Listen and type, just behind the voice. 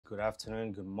good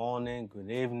afternoon, good morning,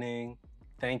 good evening.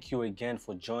 Thank you again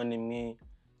for joining me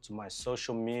to my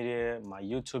social media, my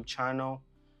YouTube channel.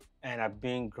 And I've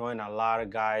been growing a lot of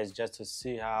guys just to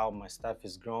see how my stuff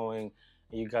is growing.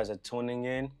 And you guys are tuning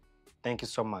in. Thank you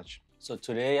so much. So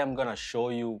today I'm gonna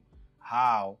show you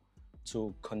how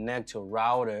to connect your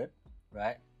router,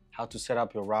 right? How to set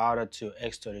up your router to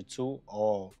X32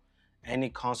 or any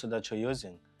console that you're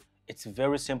using. It's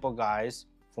very simple, guys.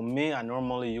 For me, I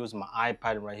normally use my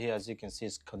iPad right here. As you can see,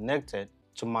 it's connected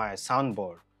to my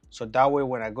soundboard. So that way,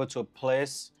 when I go to a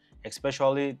place,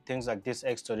 especially things like this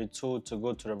X32 to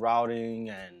go to the routing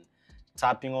and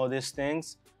tapping all these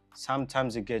things,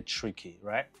 sometimes it gets tricky,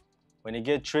 right? When it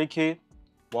gets tricky,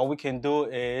 what we can do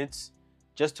is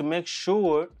just to make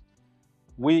sure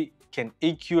we can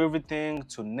EQ everything,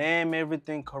 to name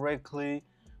everything correctly.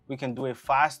 We can do it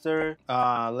faster.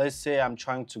 Let's say I'm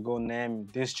trying to go name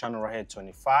this channel right here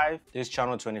 25. This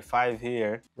channel 25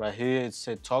 here, right here, it's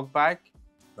a talkback,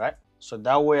 right? So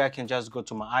that way I can just go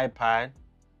to my iPad,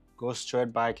 go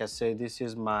straight back and say, this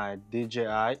is my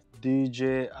DJI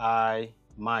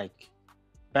mic.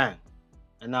 Bang.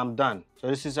 And I'm done. So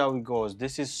this is how it goes.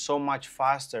 This is so much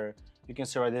faster. You can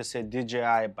see right there, say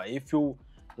DJI, but if you,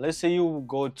 let's say you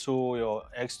go to your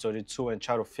X32 and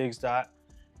try to fix that,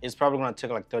 it's probably gonna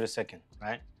take like 30 seconds,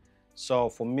 right? So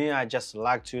for me, I just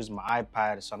like to use my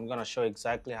iPad. So I'm gonna show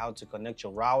exactly how to connect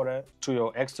your router to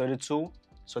your X32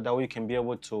 so that way you can be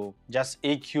able to just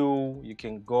EQ, you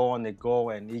can go on the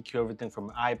go and EQ everything from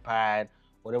iPad,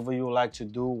 whatever you like to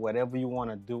do, whatever you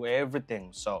wanna do, everything.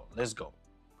 So let's go.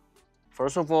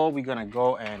 First of all, we're gonna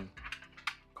go and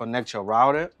connect your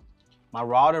router. My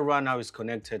router right now is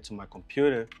connected to my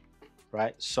computer,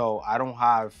 right? So I don't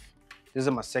have, this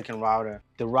is my second router.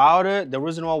 The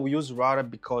reason why we use router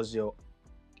because your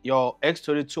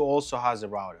X32 also has a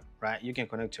router, right? You can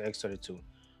connect to X32,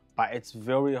 but it's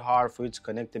very hard for you to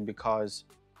connect it because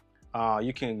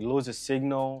you can lose a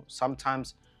signal.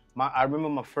 Sometimes, I remember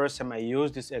my first time I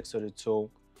used this X32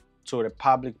 to the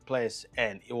public place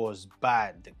and it was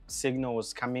bad. The signal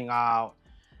was coming out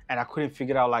and I couldn't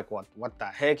figure out like what the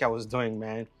heck I was doing,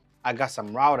 man. I got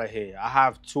some router here. I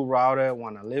have two routers,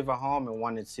 one I live at home and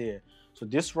one is here. So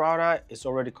this router is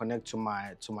already connected to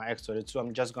my X32.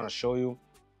 I'm just gonna show you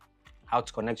how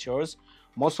to connect yours.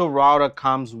 Most of router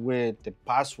comes with the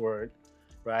password,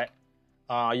 right?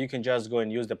 You can just go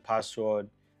and use the password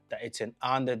that it's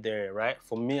under there, right?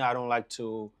 For me, I don't like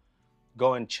to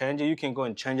go and change it. You can go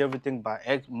and change everything, but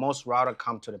most router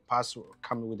come with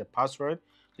the password,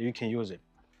 so you can use it.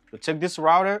 So take this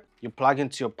router, you plug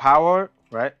into your power,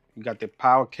 right? You got the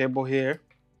power cable here.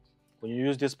 When you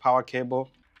use this power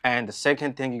cable, and the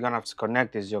second thing you're gonna have to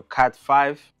connect is your Cat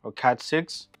 5 or Cat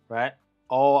 6, right?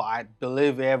 Oh, I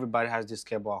believe everybody has this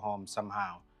cable at home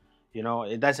somehow. You know,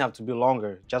 it doesn't have to be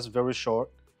longer, just very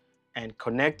short. And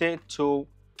connect it to,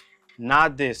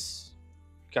 not this,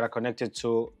 you gotta connect it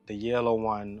to the yellow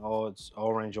one or it's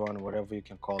orange one, whatever you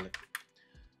can call it.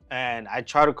 And I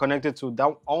try to connect it to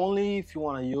that only if you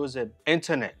wanna use it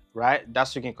internet, right?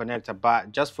 That's you can connect it,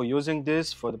 but just for using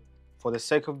this, for the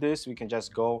sake of this, we can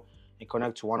just go and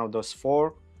connect to one of those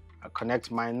four. I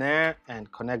connect mine there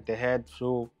and connect the head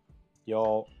through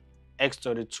your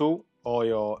X32 or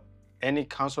your any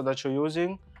console that you're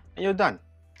using, and you're done.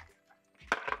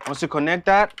 Once you connect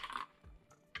that,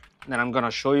 then I'm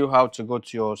gonna show you how to go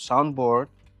to your soundboard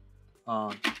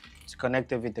to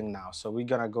connect everything now. So we're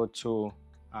gonna go to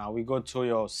we go to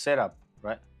your setup,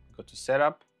 right? Go to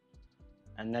setup,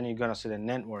 and then you're gonna see the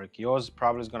network. Yours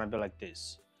probably is gonna be like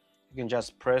this. You can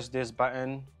just press this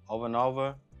button over and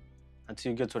over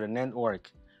until you get to the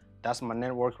network. That's my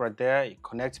network right there. You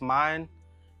connect mine.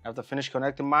 After finish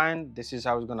connecting mine, this is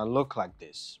how it's gonna look like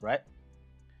this, right?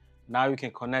 Now you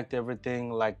can connect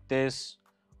everything like this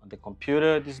on the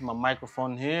computer. This is my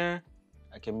microphone here.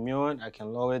 I can mute, I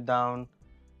can lower it down.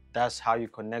 That's how you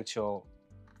connect your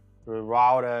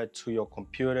router to your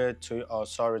computer, to your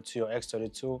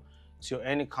X32, to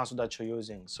any console that you're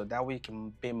using. So that way it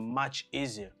can be much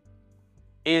easier.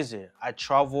 I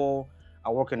travel,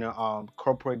 I work in a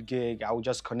corporate gig. I would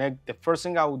just connect. The first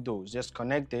thing I would do is just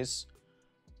connect this,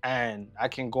 and I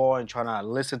can go and try to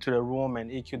listen to the room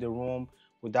and EQ the room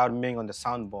without being on the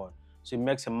soundboard. So it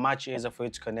makes it much easier for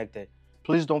you to connect it.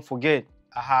 Please don't forget,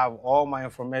 I have all my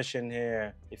information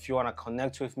here. If you want to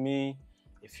connect with me,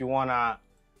 if you want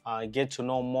to get to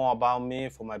know more about me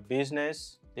for my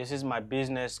business, this is my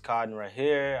business card right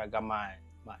here. I got my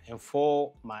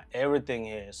info, my everything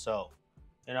here. So,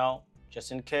 you know,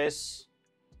 just in case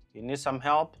you need some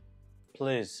help,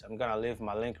 please, I'm gonna leave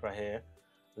my link right here.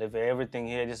 Leave everything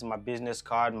here. This is my business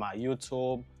card, my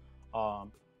YouTube.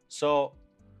 So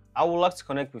I would like to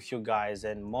connect with you guys,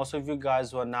 and most of you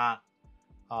guys who are not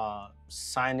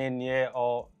sign in yet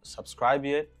or subscribe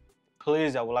yet,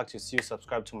 please, I would like to see you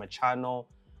subscribe to my channel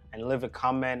and leave a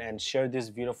comment and share this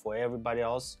video for everybody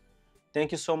else.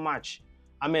 Thank you so much.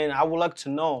 I mean, I would like to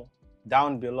know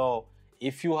down below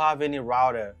if you have any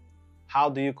router, how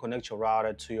do you connect your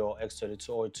router to your X32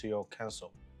 or to your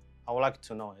console? I would like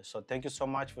to know it. So thank you so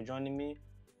much for joining me,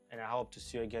 and I hope to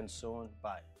see you again soon.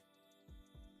 Bye.